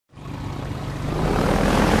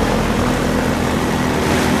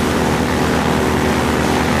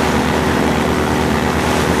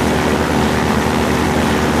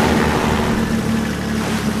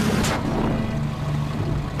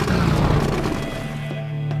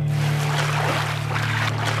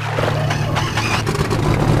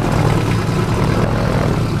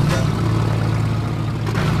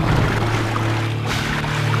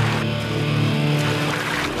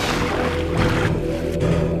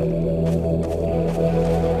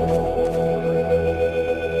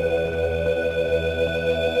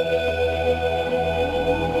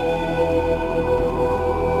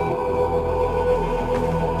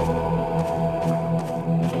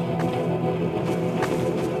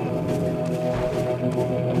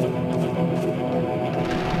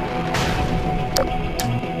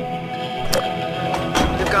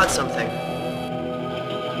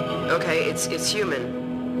It's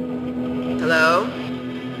human. Hello?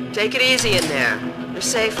 Take it easy in there. You're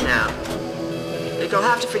safe now. You'll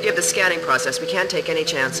have to forgive the scanning process. We can't take any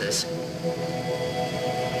chances.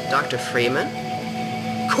 Dr. Freeman?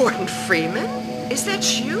 Gordon Freeman? Is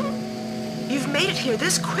that you? You've made it here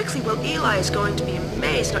this quickly. Well, Eli is going to be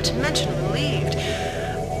amazed, not to mention relieved.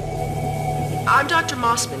 I'm Dr.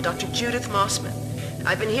 Mossman, Dr. Judith Mossman.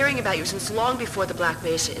 I've been hearing about you since long before the Black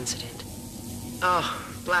Mesa incident. Oh,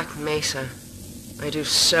 Black Mesa. I do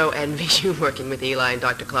so envy you working with Eli and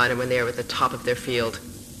Dr. Kleiner when they were at the top of their field.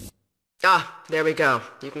 Ah, there we go.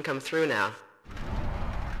 You can come through now.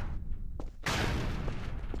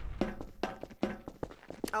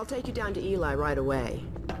 I'll take you down to Eli right away.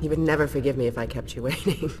 He would never forgive me if I kept you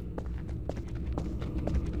waiting.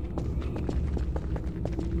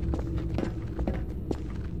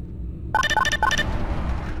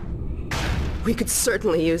 We could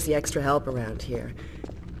certainly use the extra help around here.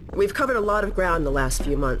 We've covered a lot of ground the last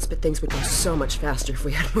few months, but things would go so much faster if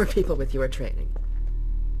we had more people with your training.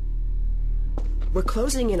 We're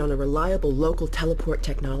closing in on a reliable local teleport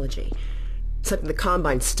technology, something the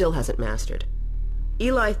Combine still hasn't mastered.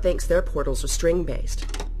 Eli thinks their portals are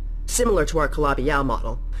string-based, similar to our Calabi-Yau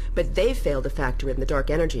model, but they've failed to factor in the dark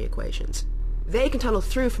energy equations. They can tunnel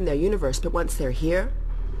through from their universe, but once they're here,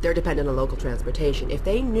 they're dependent on local transportation. If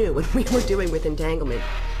they knew what we were doing with entanglement...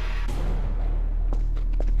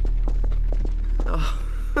 Oh.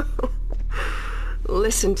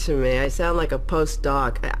 Listen to me, I sound like a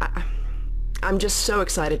postdoc. I'm just so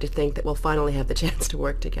excited to think that we'll finally have the chance to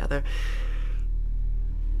work together.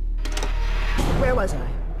 Where was I?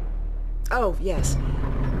 Oh, yes.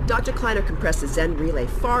 Dr. Kleiner compressed the Zen relay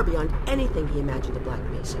far beyond anything he imagined at Black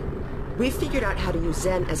Mesa. We've figured out how to use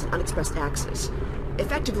Zen as an unexpressed axis,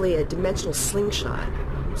 effectively a dimensional slingshot,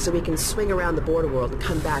 so we can swing around the border world and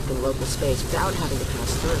come back in local space without having to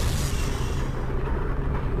pass through.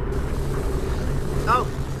 Oh,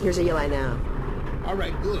 here's Eli now. All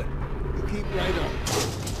right, good. You keep right on.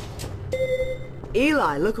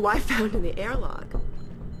 Eli, look who I found in the airlock.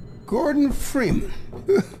 Gordon Freeman.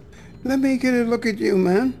 Let me get a look at you,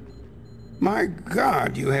 man. My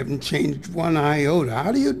God, you haven't changed one iota.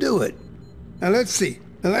 How do you do it? Now, let's see.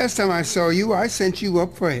 The last time I saw you, I sent you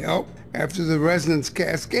up for help after the resonance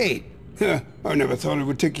cascade. I never thought it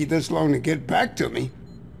would take you this long to get back to me.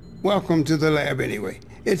 Welcome to the lab, anyway.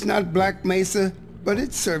 It's not Black Mesa, but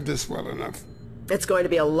it served us well enough. It's going to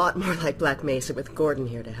be a lot more like Black Mesa with Gordon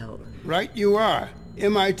here to help. Right you are.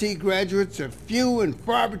 MIT graduates are few and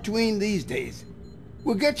far between these days.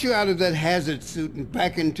 We'll get you out of that hazard suit and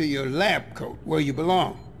back into your lab coat, where you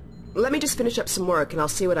belong. Let me just finish up some work and I'll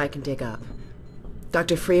see what I can dig up.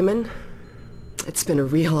 Dr. Freeman, it's been a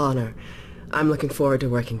real honor. I'm looking forward to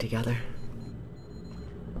working together.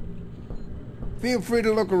 Feel free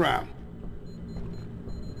to look around.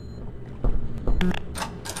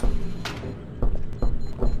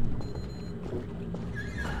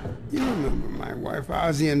 You remember my wife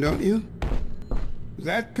Ozian, don't you?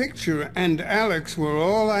 That picture and Alyx were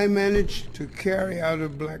all I managed to carry out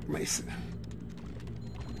of Black Mesa.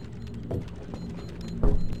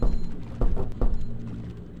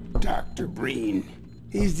 Dr. Breen.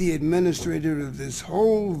 He's the administrator of this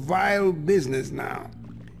whole vile business now.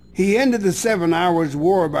 He ended the 7 Hours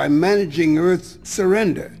War by managing Earth's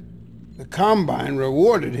surrender. The Combine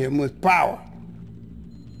rewarded him with power.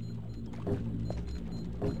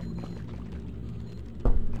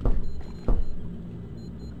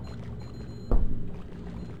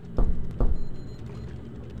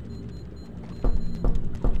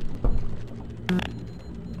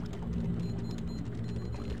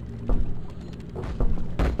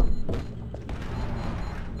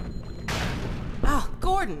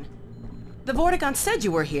 Gordon, the Vortigaunt said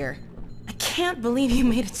you were here. I can't believe you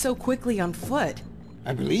made it so quickly on foot.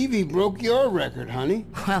 I believe he broke your record, honey.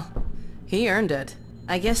 Well, he earned it.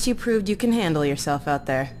 I guess you proved you can handle yourself out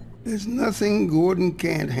there. There's nothing Gordon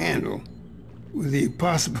can't handle, with the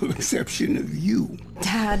possible exception of you.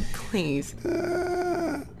 Dad, please.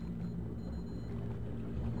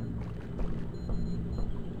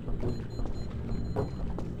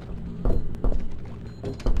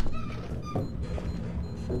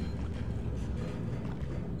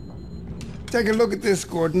 Take a look at this,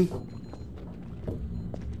 Gordon.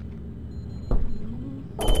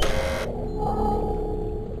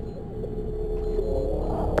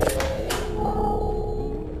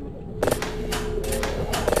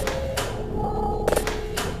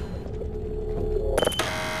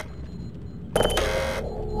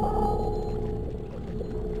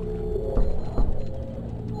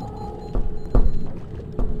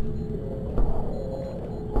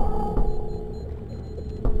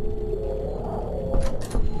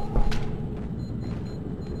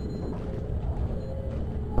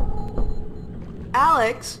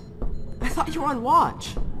 Alyx? I thought you were on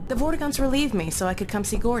watch. The Vortigaunts relieved me so I could come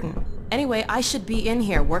see Gordon. Anyway, I should be in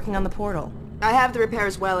here working on the portal. I have the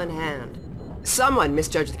repairs well in hand. Someone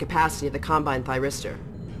misjudged the capacity of the Combine thyristor.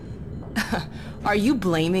 Are you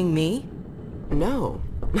blaming me? No,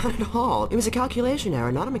 not at all. It was a calculation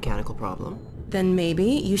error, not a mechanical problem. Then maybe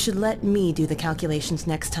you should let me do the calculations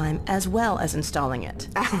next time, as well as installing it.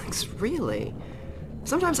 Alyx, really?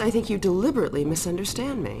 Sometimes I think you deliberately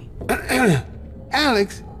misunderstand me.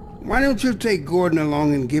 Alyx, why don't you take Gordon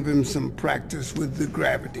along and give him some practice with the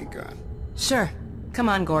gravity gun? Sure. Come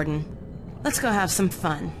on, Gordon. Let's go have some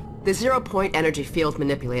fun. The zero-point energy field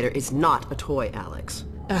manipulator is not a toy, Alyx.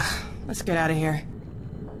 Ugh, let's get out of here.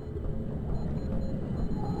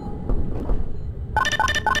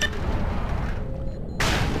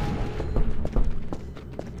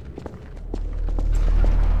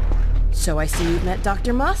 So I see you've met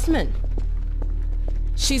Dr. Mossman.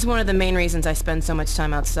 She's one of the main reasons I spend so much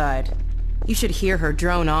time outside. You should hear her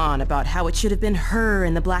drone on about how it should have been her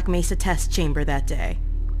in the Black Mesa test chamber that day.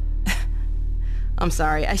 I'm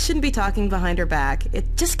sorry, I shouldn't be talking behind her back.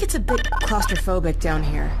 It just gets a bit claustrophobic down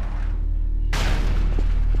here.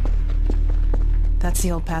 That's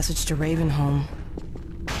the old passage to Ravenholm.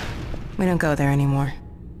 We don't go there anymore.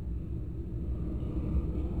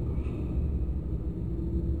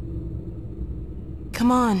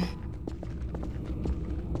 Come on.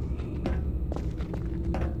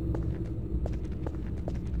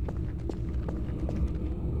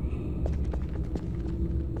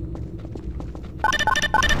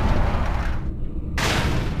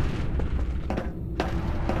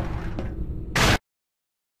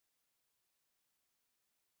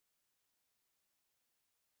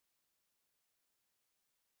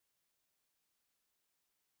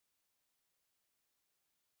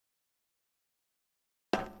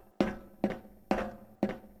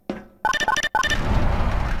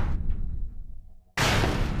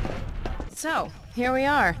 So, here we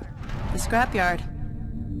are. The scrapyard.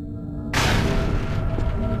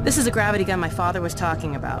 This is a gravity gun my father was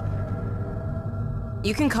talking about.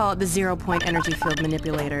 You can call it the zero-point energy field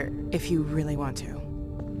manipulator if you really want to.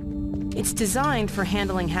 It's designed for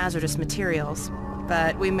handling hazardous materials,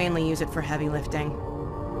 but we mainly use it for heavy lifting.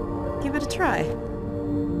 Give it a try.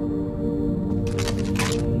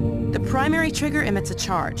 The primary trigger emits a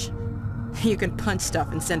charge. You can punch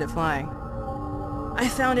stuff and send it flying. I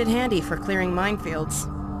found it handy for clearing minefields.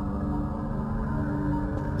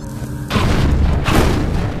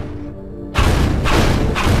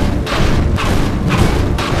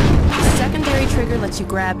 The secondary trigger lets you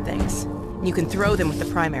grab things. You can throw them with the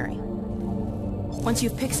primary. Once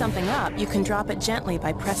you've picked something up, you can drop it gently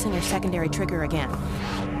by pressing your secondary trigger again.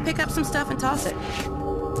 Pick up some stuff and toss it.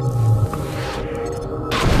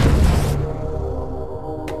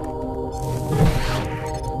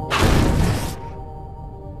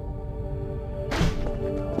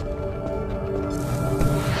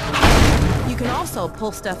 Also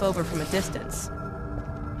pull stuff over from a distance.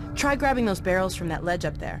 Try grabbing those barrels from that ledge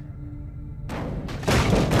up there.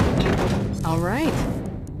 All right.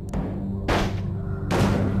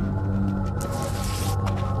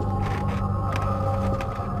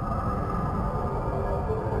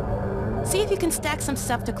 See if you can stack some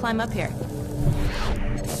stuff to climb up here.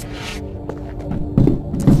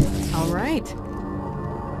 All right.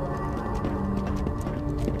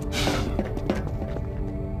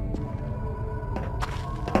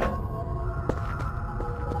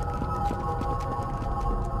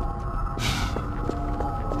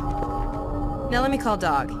 Now let me call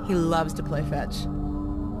Dog. He loves to play fetch.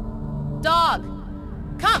 Dog!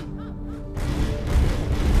 Come!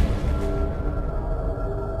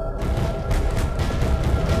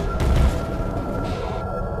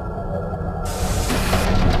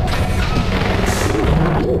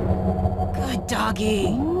 Good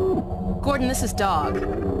doggy. Gordon, this is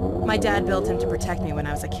Dog. My dad built him to protect me when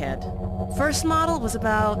I was a kid. First model was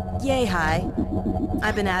about yay high.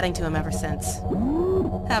 I've been adding to him ever since.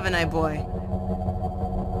 Haven't I, boy?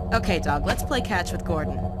 Okay, Dog, let's play catch with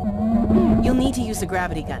Gordon. You'll need to use the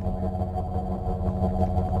gravity gun.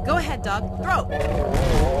 Go ahead, Dog. Throw!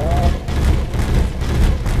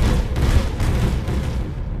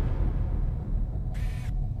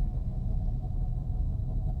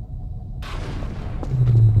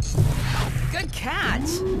 Good catch!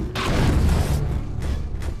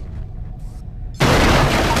 Throw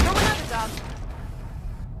another, Dog.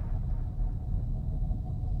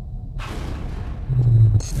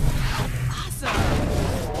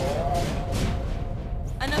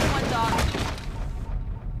 Another one, Dog.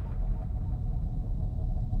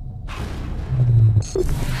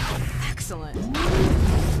 Excellent.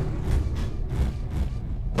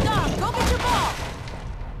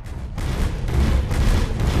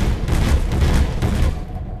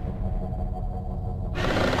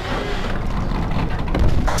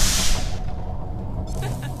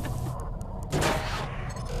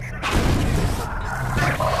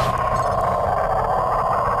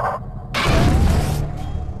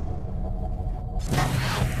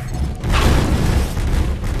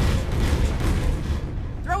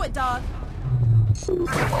 Throw it, dog.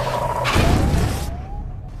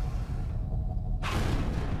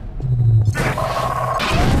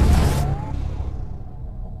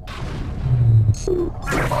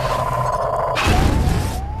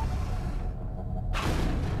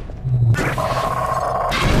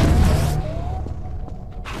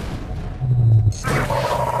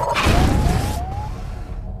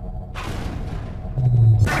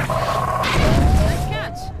 Nice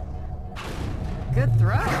catch. Good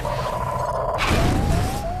throw.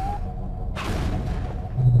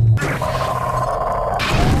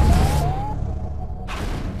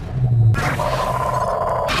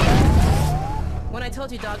 When I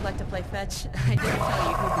told you dog liked to play fetch, I didn't tell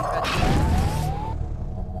you who'd be fetching.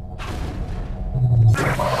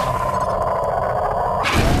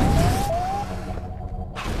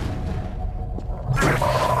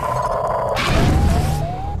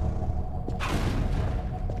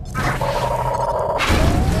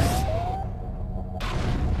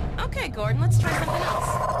 Okay, Gordon, let's try something else.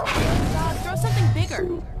 Dog, throw something bigger.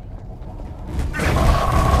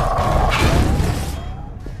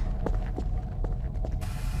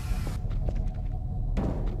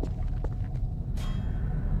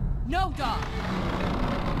 No, dog.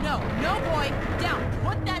 No, no, boy. Down.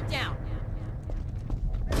 Put that down.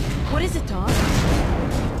 What is it, dog?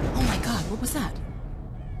 Oh my god, what was that?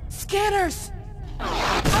 Scanners!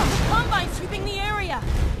 Oh, the Combine's sweeping the area!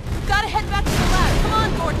 We've gotta head back to the lab. Come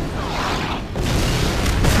on, Gordon.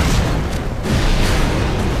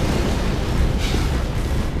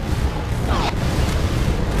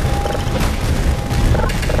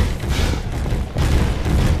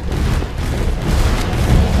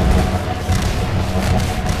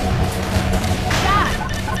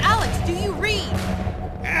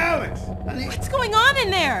 What's going on in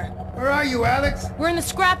there? Where are you, Alex? We're in the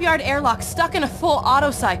scrapyard airlock, stuck in a full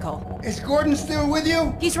auto cycle. Is Gordon still with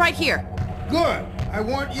you? He's right here. Good. I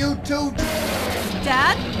want you to...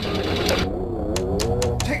 Dad?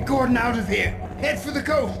 Take Gordon out of here. Head for the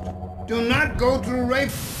coast. Do not go through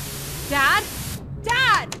Rafe. Dad?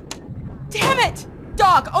 Dad! Damn it!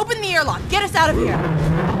 Dog, open the airlock. Get us out of here.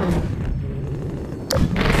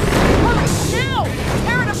 Hurry, now!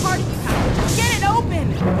 Tear it apart if you have to. Get it open!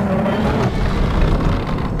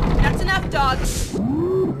 That's enough, dog.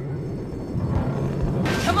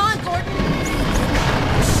 Come on, Gordon.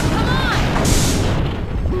 Come on!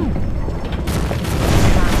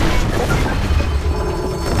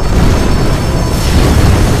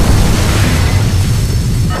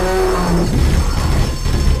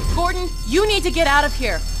 Gordon, you need to get out of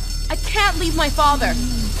here. I can't leave my father.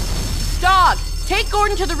 Dog, take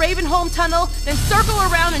Gordon to the Ravenholm tunnel, then circle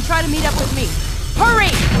around and try to meet up with me.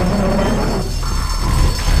 Hurry!